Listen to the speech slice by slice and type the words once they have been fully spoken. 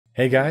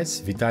Hey guys,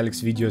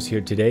 Vitalik's Videos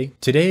here today.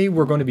 Today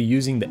we're going to be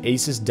using the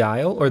Asus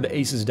Dial or the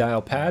Asus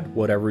Dialpad,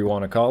 whatever you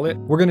want to call it.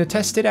 We're going to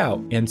test it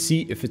out and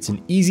see if it's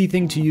an easy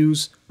thing to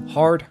use,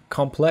 hard,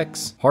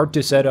 complex, hard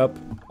to set up,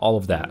 all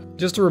of that.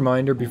 Just a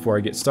reminder before I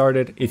get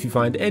started, if you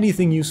find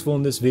anything useful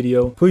in this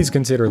video, please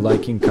consider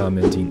liking,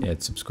 commenting, and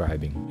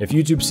subscribing. If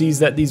YouTube sees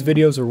that these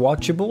videos are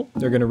watchable,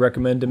 they're going to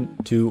recommend them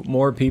to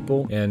more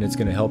people, and it's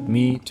going to help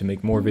me to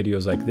make more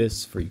videos like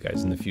this for you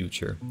guys in the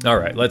future. All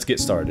right, let's get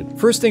started.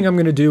 First thing I'm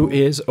going to do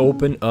is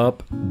open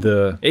up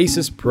the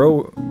Asus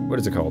Pro, what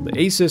is it called? The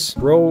Asus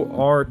Pro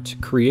Art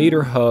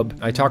Creator Hub.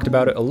 I talked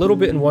about it a little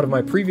bit in one of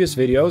my previous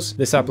videos.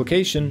 This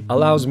application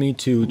allows me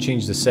to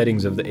change the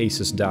settings of the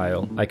Asus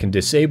Dial. I can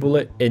disable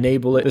it,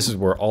 enable it. This is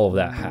where all of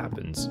that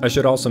happens. I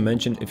should also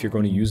mention, if you're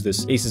going to use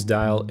this Asus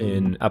Dial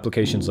in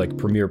applications like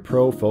Premiere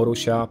Pro,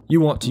 Photoshop, you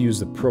want to use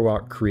the Pro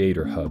Art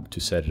Creator Hub to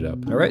set it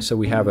up. All right, so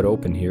we have it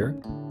open here.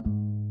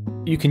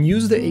 You can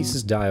use the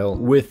Asus Dial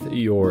with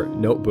your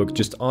notebook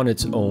just on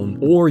its own,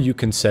 or you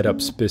can set up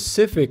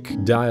specific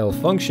dial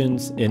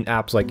functions in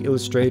apps like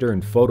Illustrator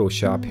and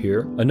Photoshop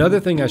here. Another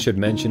thing I should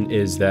mention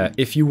is that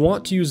if you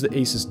want to use the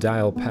Asus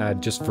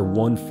Dialpad just for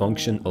one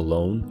function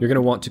alone, you're going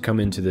to want to come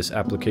into this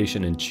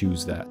application and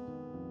choose that.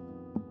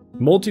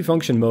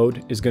 Multifunction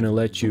mode is going to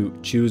let you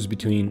choose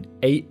between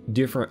 8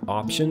 different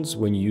options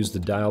when you use the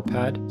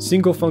Dialpad.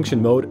 Single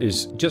function mode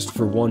is just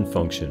for one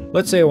function.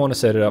 Let's say I want to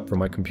set it up for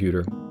my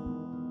computer.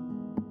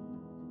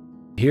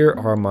 Here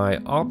are my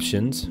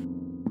options.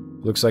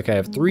 Looks like I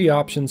have 3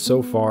 options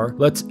so far.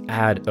 Let's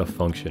add a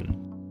function.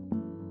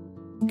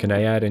 Can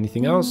I add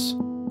anything else?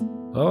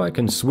 Oh, I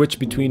can switch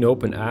between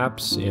open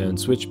apps and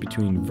switch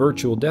between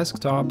virtual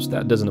desktops.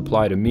 That doesn't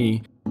apply to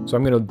me. So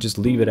I'm going to just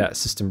leave it at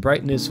system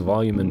brightness,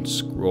 volume, and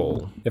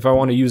scroll. If I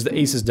want to use the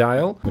Asus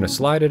Dial, I'm going to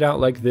slide it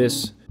out like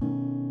this,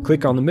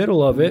 click on the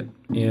middle of it,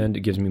 and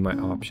it gives me my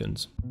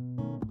options.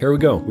 Here we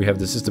go. We have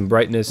the system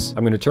brightness.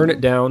 I'm going to turn it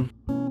down.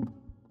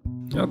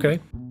 Okay.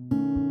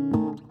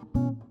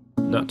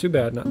 Not too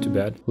bad, not too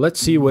bad. Let's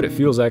see what it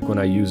feels like when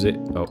I use it.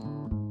 Oh.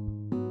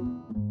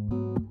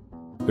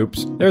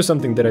 Oops. There's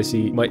something that I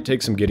see might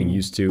take some getting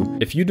used to.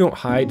 If you don't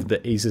hide the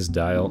Asus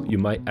Dial, you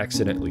might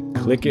accidentally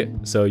click it,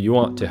 so you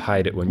want to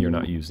hide it when you're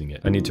not using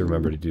it. I need to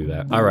remember to do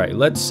that. All right,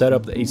 let's set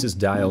up the Asus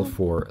Dial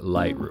for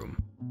Lightroom.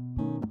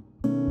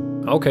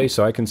 Okay,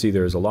 so I can see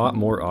there's a lot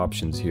more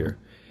options here.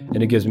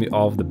 And it gives me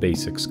all of the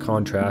basics,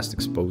 contrast,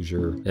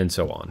 exposure, and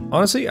so on.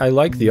 Honestly, I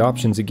like the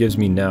options it gives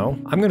me now.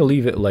 I'm going to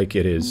leave it like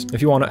it is.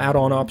 If you want to add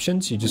on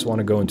options, you just want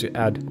to go into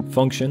add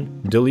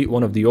function, delete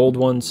one of the old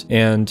ones,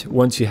 and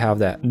once you have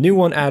that new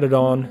one added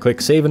on,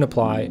 click save and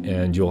apply,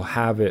 and you'll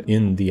have it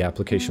in the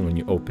application when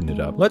you open it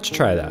up. Let's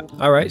try that.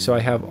 All right, so I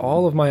have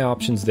all of my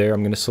options there.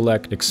 I'm going to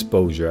select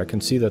exposure. I can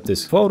see that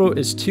this photo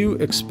is too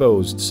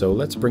exposed, so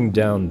let's bring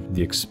down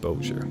the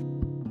exposure.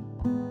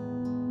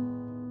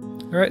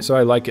 Alright, so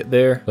I like it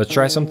there. Let's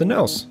try something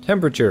else.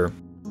 Temperature.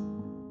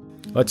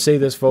 Let's say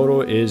this photo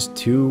is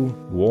too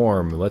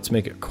warm. Let's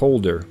make it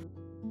colder.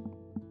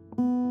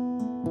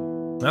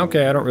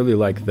 Okay, I don't really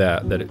like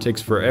that it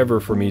takes forever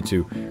for me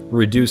to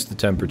reduce the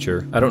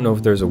temperature. I don't know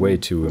if there's a way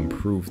to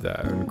improve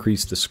that or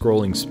increase the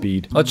scrolling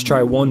speed. Let's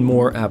try one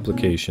more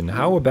application.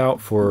 How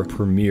about for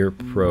Premiere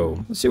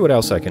Pro? Let's see what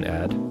else I can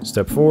add.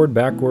 Step forward,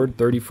 backward,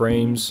 30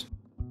 frames.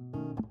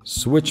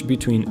 Switch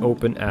between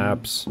open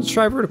apps. Let's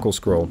try vertical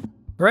scroll.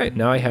 Right,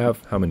 now I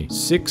have how many?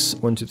 6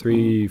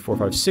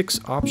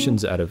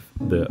 options out of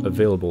the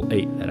available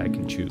 8 that I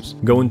can choose.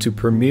 Go into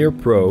Premiere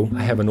Pro.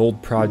 I have an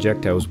old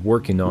project I was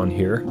working on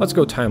here. Let's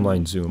go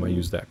timeline zoom. I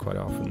use that quite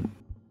often.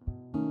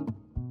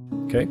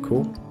 Okay,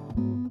 cool.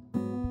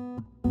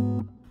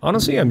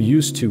 Honestly, I'm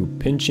used to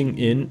pinching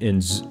in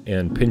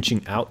and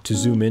pinching out to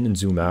zoom in and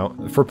zoom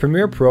out. For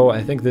Premiere Pro,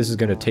 I think this is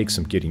going to take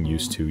some getting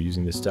used to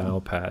using this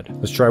dial pad.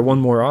 Let's try one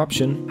more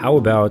option. How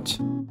about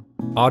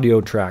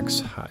audio tracks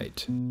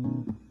height?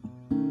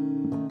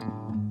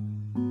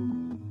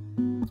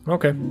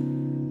 Okay.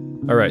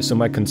 Alright, so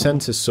my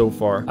consensus so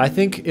far, I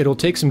think it'll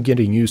take some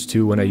getting used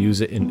to when I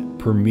use it in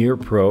Premiere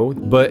Pro,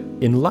 but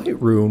in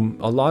Lightroom,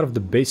 a lot of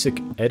the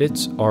basic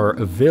edits are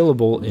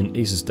available in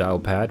Asus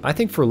Dialpad. I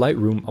think for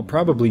Lightroom, I'll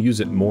probably use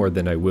it more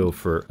than I will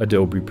for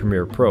Adobe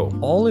Premiere Pro.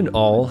 All in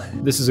all,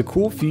 this is a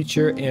cool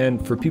feature,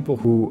 and for people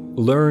who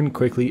learn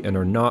quickly and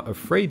are not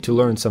afraid to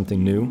learn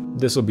something new,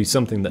 this will be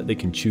something that they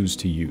can choose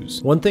to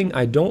use. One thing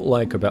I don't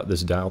like about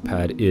this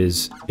Dialpad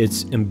is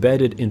it's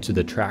embedded into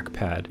the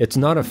trackpad. It's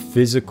not a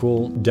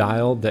physical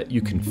dial that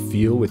you can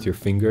feel with your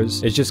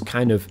fingers. It's just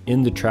kind of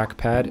in the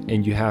trackpad,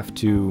 and you have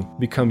to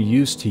become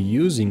used to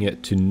using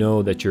it to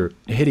know that you're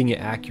hitting it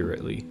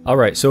accurately.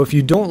 Alright, so if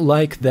you don't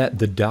like that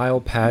the dial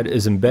pad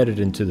is embedded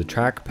into the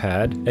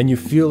trackpad and you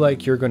feel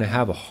like you're going to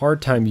have a hard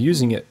time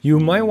using it, you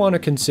might want to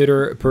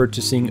consider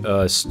purchasing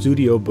a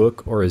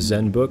Studiobook or a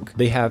ZenBook.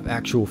 They have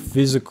actual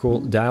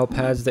physical dial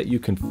pads that you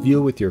can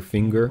feel with your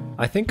finger.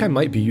 I think I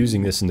might be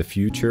using this in the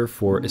future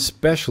for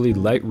especially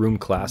Lightroom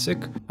Classic.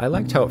 I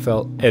liked how it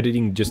felt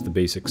editing just the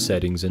basic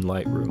settings in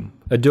Lightroom.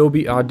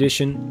 Adobe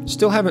Audition,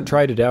 still haven't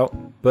tried it out.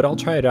 but I'll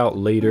try it out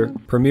later.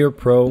 Premiere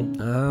Pro,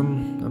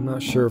 I'm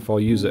not sure if I'll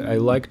use it. I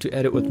like to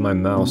edit with my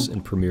mouse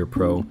in Premiere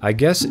Pro. I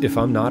guess if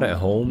I'm not at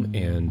home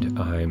and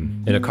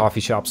I'm in a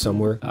coffee shop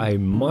somewhere, I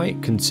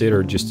might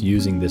consider just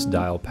using this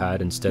dial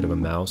pad instead of a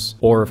mouse.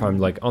 Or if I'm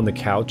like on the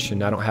couch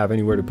and I don't have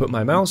anywhere to put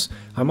my mouse,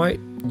 I might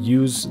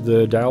use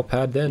the dial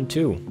pad then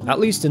too. At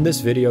least in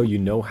this video, you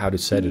know how to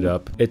set it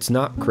up. It's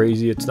not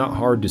crazy, it's not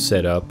hard to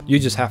set up. You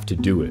just have to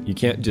do it. You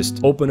can't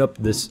just open up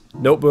this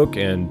notebook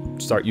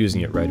and start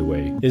using it right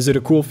away. Is it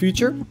a cool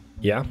feature?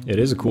 Yeah, it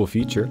is a cool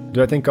feature.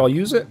 Do I think I'll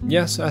use it?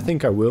 Yes, I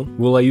think I will.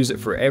 Will I use it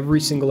for every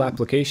single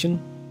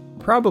application?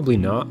 Probably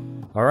not.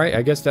 Alright,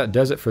 I guess that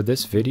does it for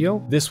this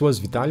video. This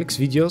was Vitalik's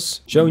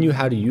videos showing you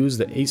how to use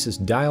the Asus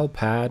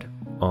Dialpad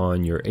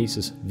on your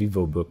Asus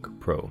Vivobook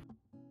Pro.